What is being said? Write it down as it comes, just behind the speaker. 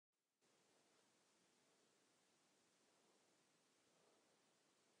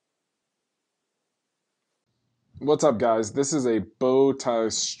What's up, guys? This is a bow tie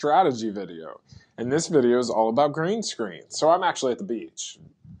strategy video, and this video is all about green screen. So I'm actually at the beach,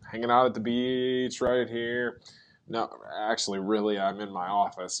 hanging out at the beach right here. No, actually, really, I'm in my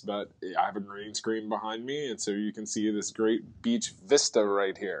office, but I have a green screen behind me, and so you can see this great beach vista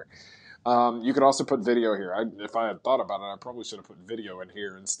right here. You could also put video here. If I had thought about it, I probably should have put video in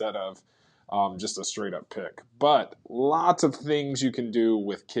here instead of just a straight up pic. But lots of things you can do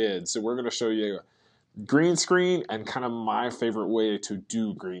with kids. So we're going to show you green screen and kind of my favorite way to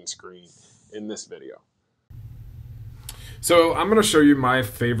do green screen in this video. So I'm going to show you my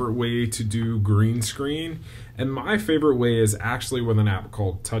favorite way to do green screen, and my favorite way is actually with an app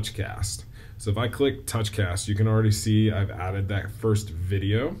called TouchCast. So if I click TouchCast, you can already see I've added that first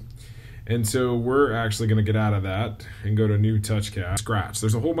video. And so we're actually going to get out of that and go to new TouchCast, scratch.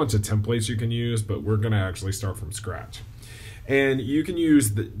 There's a whole bunch of templates you can use, but we're going to actually start from scratch. And you can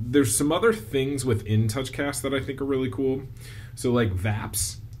use, there's some other things within TouchCast that I think are really cool. So like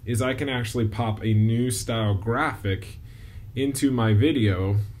VAPS is I can actually pop a new style graphic into my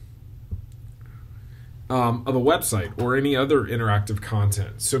video of a website or any other interactive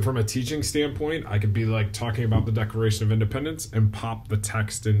content. So from a teaching standpoint, I could be like talking about the Declaration of Independence and pop the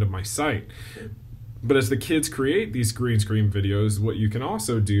text into my site. But as the kids create these green screen videos, what you can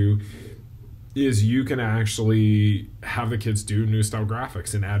also do is you can actually have the kids do new style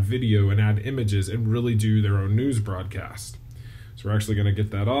graphics and add video and add images and really do their own news broadcast. So we're actually going to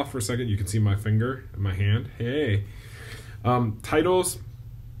get that off for a second. You can see my finger and my hand. Hey. Titles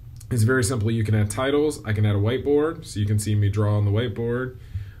is very simple. You can add titles. I can add a whiteboard, so you can see me draw on the whiteboard.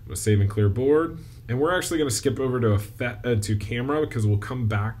 I'm going to save and clear board. And we're actually going to skip over to camera because we'll come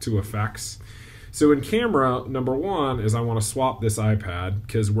back to effects. So in camera, number one is I want to swap this iPad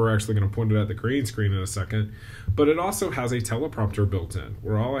because we're actually going to point it at the green screen in a second. But it also has a teleprompter built in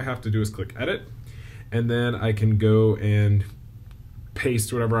where all I have to do is click edit, and then I can go and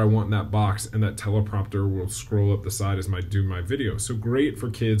paste whatever I want in that box, and that teleprompter will scroll up the side as I do my video. So great for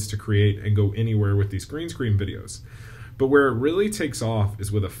kids to create and go anywhere with these green screen videos. But where it really takes off is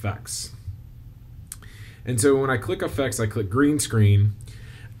with effects. And so when I click effects, I click green screen,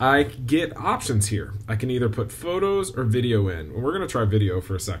 I get options here. I can either put photos or video in. We're going to try video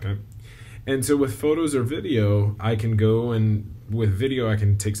for a second. And so with photos or video, I can go, and with video, I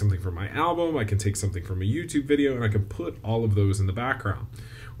can take something from my album, I can take something from a YouTube video, and I can put all of those in the background.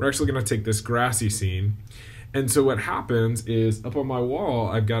 We're actually going to take this grassy scene. And so what happens is up on my wall,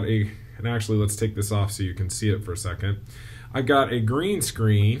 I've got and actually let's take this off so you can see it for a second. I've got a green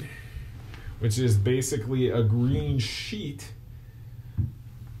screen, which is basically a green sheet.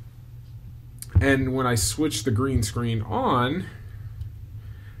 And when I switch the green screen on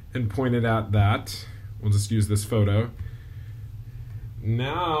and point it at that, we'll just use this photo.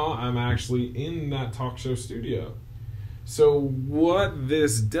 Now I'm actually in that talk show studio. So what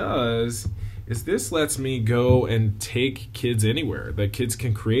this does is this lets me go and take kids anywhere. That kids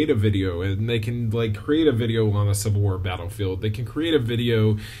can create a video, and they can like create a video on a Civil War battlefield. They can create a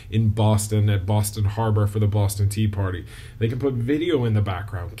video in Boston at Boston Harbor for the Boston Tea Party. They can put video in the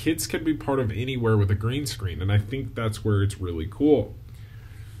background. Kids can be part of anywhere with a green screen, and I think that's where it's really cool.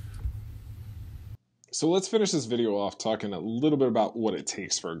 So let's finish this video off talking a little bit about what it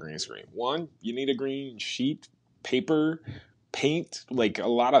takes for a green screen. One, you need a green sheet, paper, paint. Like a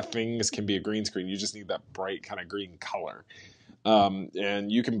lot of things can be a green screen. You just need that bright kind of green color.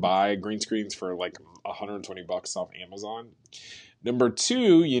 And you can buy green screens for like $120 off Amazon. Number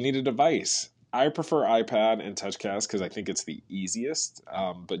two, you need a device. I prefer iPad and TouchCast because I think it's the easiest,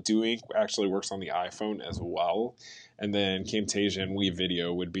 but Doink actually works on the iPhone as well. And then Camtasia and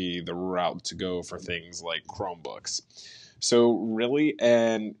WeVideo would be the route to go for things like Chromebooks. So really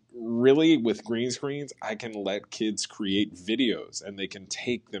with green screens, I can let kids create videos and they can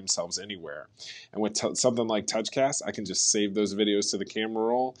take themselves anywhere. And with something like TouchCast, I can just save those videos to the camera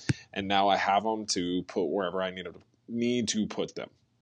roll, and now I have them to put wherever I need to put them.